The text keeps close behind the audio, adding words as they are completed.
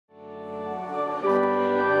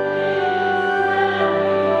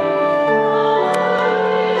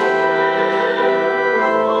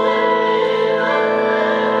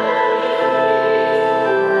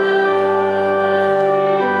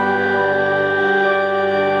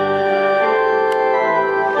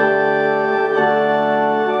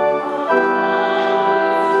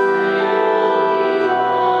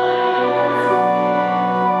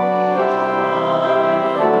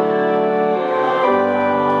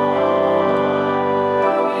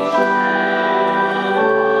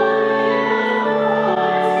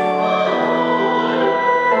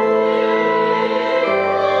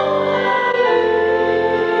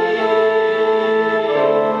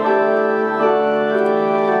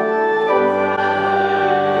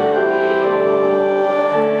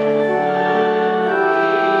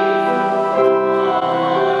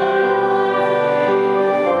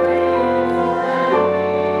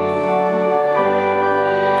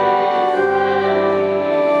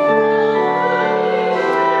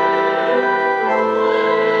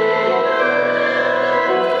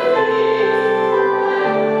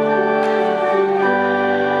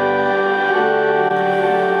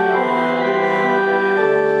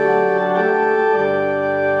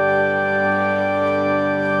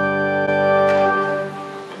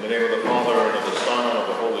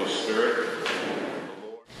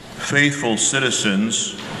faithful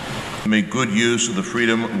citizens make good use of the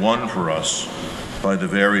freedom won for us by the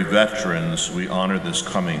very veterans we honor this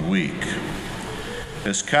coming week.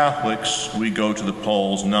 As Catholics, we go to the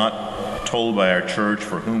polls not told by our church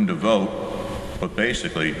for whom to vote, but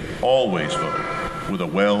basically always vote with a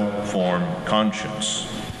well-formed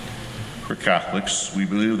conscience. For Catholics, we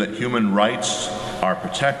believe that human rights are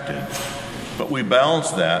protected, but we balance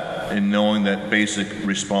that in knowing that basic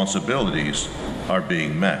responsibilities are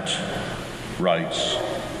being met. Rights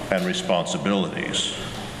and responsibilities.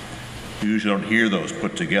 We usually don't hear those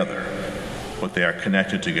put together, but they are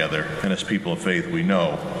connected together, and as people of faith, we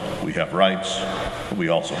know we have rights, but we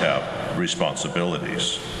also have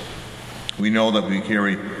responsibilities. We know that we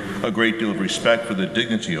carry a great deal of respect for the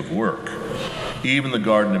dignity of work. Even the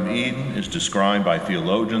Garden of Eden is described by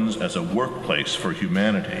theologians as a workplace for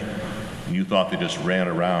humanity. And you thought they just ran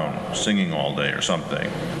around singing all day or something.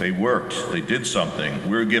 They worked, they did something.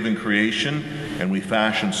 We're given creation and we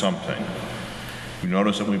fashion something. You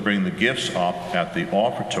notice that when we bring the gifts up at the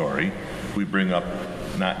offertory, we bring up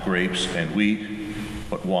not grapes and wheat,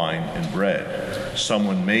 but wine and bread.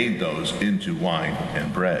 Someone made those into wine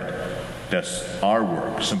and bread. That's our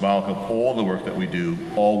work, symbolic of all the work that we do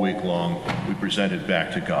all week long. We present it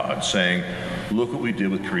back to God, saying, look what we did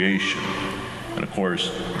with creation. And of course,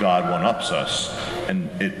 God one-ups us, and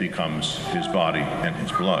it becomes his body and his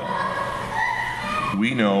blood.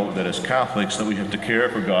 We know that as Catholics that we have to care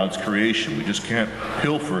for God's creation. We just can't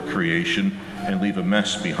pilfer creation and leave a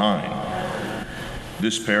mess behind.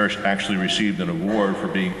 This parish actually received an award for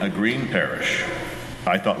being a green parish.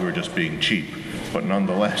 I thought we were just being cheap, but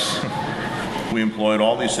nonetheless. We employed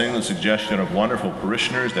all these things, the suggestion of wonderful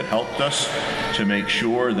parishioners that helped us to make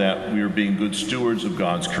sure that we were being good stewards of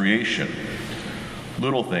God's creation.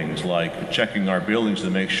 Little things like checking our buildings to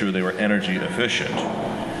make sure they were energy efficient.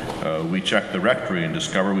 We checked the rectory and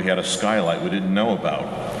discovered we had a skylight we didn't know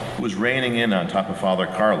about. It was raining in on top of Father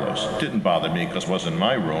Carlos. It didn't bother me because it wasn't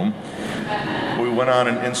my room. But we went on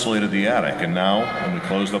and insulated the attic, and now when we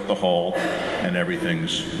closed up the hall, and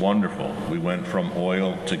everything's wonderful. We went from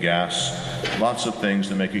oil to gas, lots of things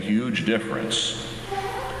that make a huge difference.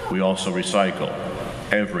 We also recycle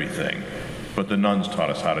everything, but the nuns taught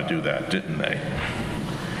us how to do that, didn't they?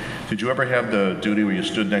 Did you ever have the duty where you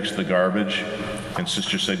stood next to the garbage and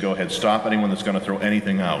sister said, go ahead, stop anyone that's going to throw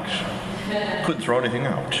anything out? Couldn't throw anything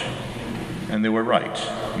out. And they were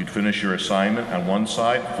right. You'd finish your assignment on one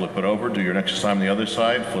side, flip it over, do your next assignment on the other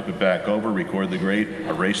side, flip it back over, record the grade,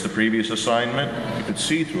 erase the previous assignment. You could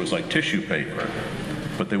see through it was like tissue paper.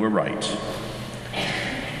 But they were right.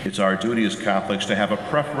 It's our duty as Catholics to have a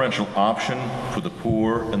preferential option for the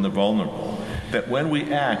poor and the vulnerable. That when we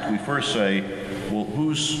act, we first say, well,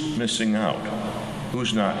 who's missing out?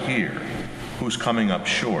 Who's not here? Who's coming up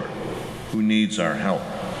short? Who needs our help?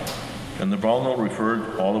 And the vulnerable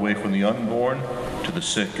referred all the way from the unborn to the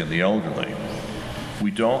sick and the elderly.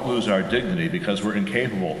 We don't lose our dignity because we're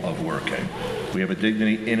incapable of working. We have a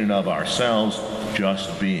dignity in and of ourselves,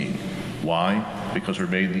 just being. Why? Because we're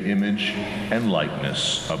made in the image and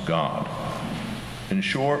likeness of God. In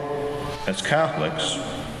short, as Catholics,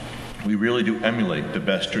 we really do emulate the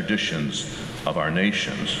best traditions of our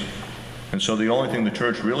nations. And so the only thing the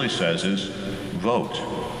Church really says is vote.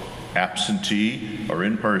 Absentee or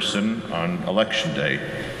in person on election day,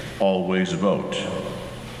 always vote.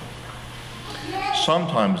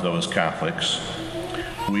 Sometimes, though, as Catholics,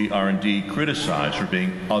 we are indeed criticized for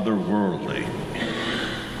being otherworldly.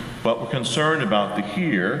 But we're concerned about the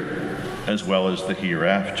here as well as the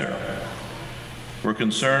hereafter. We're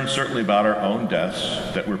concerned certainly about our own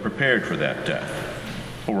deaths, that we're prepared for that death.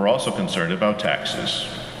 But we're also concerned about taxes.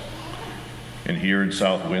 And here in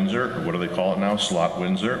South Windsor, or what do they call it now, Slot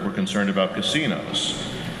Windsor, we're concerned about casinos.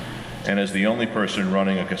 And as the only person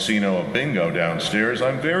running a casino of bingo downstairs,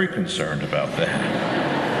 I'm very concerned about that.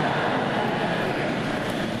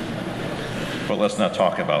 But let's not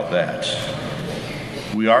talk about that.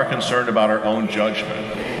 We are concerned about our own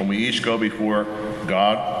judgment. When we each go before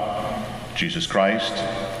God, Jesus Christ,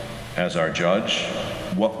 as our judge,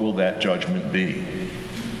 what will that judgment be?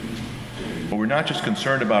 But we're not just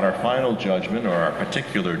concerned about our final judgment or our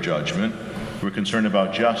particular judgment. We're concerned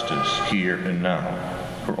about justice here and now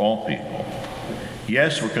for all people.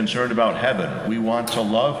 Yes, we're concerned about heaven. We want to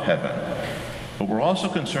love heaven. But we're also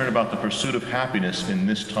concerned about the pursuit of happiness in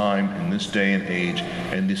this time, in this day and age,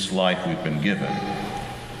 and this life we've been given.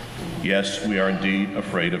 Yes, we are indeed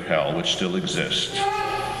afraid of hell, which still exists.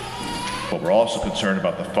 But we're also concerned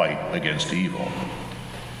about the fight against evil.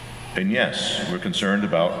 And yes, we're concerned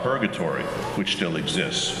about purgatory, which still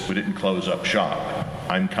exists. We didn't close up shop.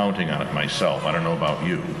 I'm counting on it myself. I don't know about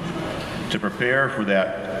you. To prepare for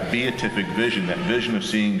that beatific vision, that vision of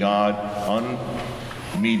seeing God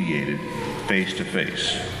unmediated, face to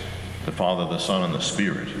face, the Father, the Son, and the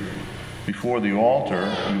Spirit. Before the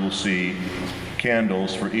altar, you will see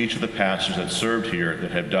candles for each of the pastors that served here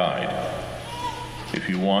that have died. If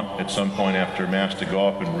you want, at some point after Mass, to go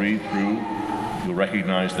up and read through, you'll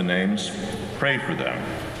recognize the names. Pray for them.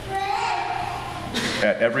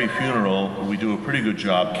 At every funeral, we do a pretty good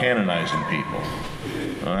job canonizing people.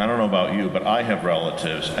 I don't know about you, but I have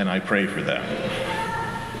relatives, and I pray for them.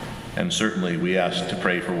 And certainly we ask to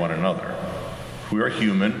pray for one another. We are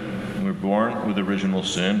human. We're born with original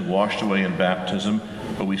sin, washed away in baptism,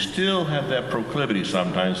 but we still have that proclivity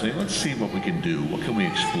sometimes to say, let's see what we can do. What can we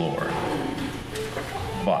explore?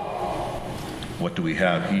 But what do we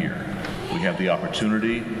have here? We have the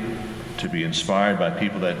opportunity to be inspired by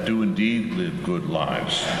people that do indeed live good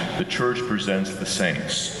lives. The Church presents the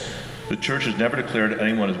saints. The Church has never declared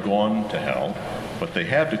anyone has gone to hell, but they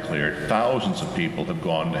have declared thousands of people have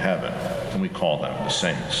gone to heaven, and we call them the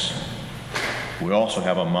saints. We also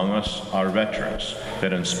have among us our veterans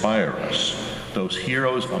that inspire us, those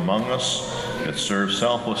heroes among us that serve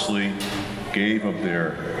selflessly, gave of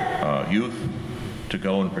their youth to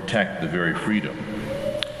go and protect the very freedom.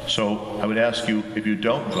 So I would ask you, if you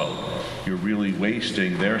don't vote, you're really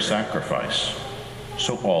wasting their sacrifice.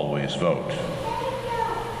 So always vote.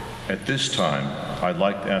 At this time, I'd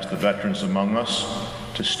like to ask the veterans among us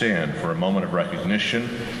to stand for a moment of recognition.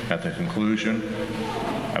 At the conclusion,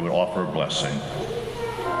 I would offer a blessing.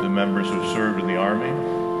 The members who served in the Army,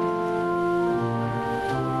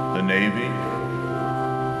 the Navy,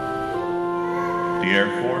 the Air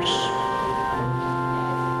Force,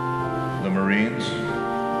 the Marines,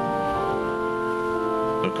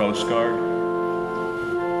 the Coast Guard.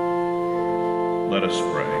 Let us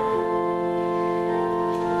pray.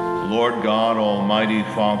 Lord God, Almighty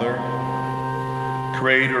Father,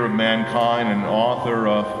 Creator of mankind and author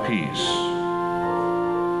of peace,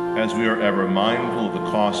 as we are ever mindful of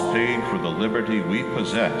the cost paid for the liberty we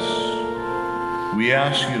possess, we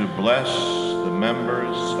ask you to bless the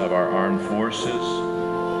members of our armed forces,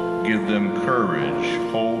 give them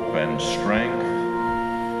courage, hope, and strength.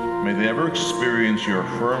 May they ever experience your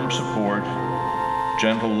firm support,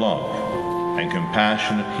 gentle love, and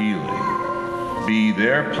compassionate healing. Be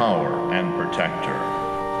their power and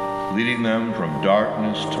protector, leading them from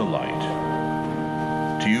darkness to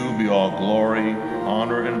light. To you be all glory,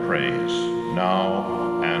 honor, and praise,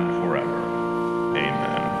 now and forever.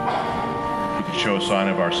 Amen. We can show a sign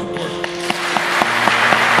of our support.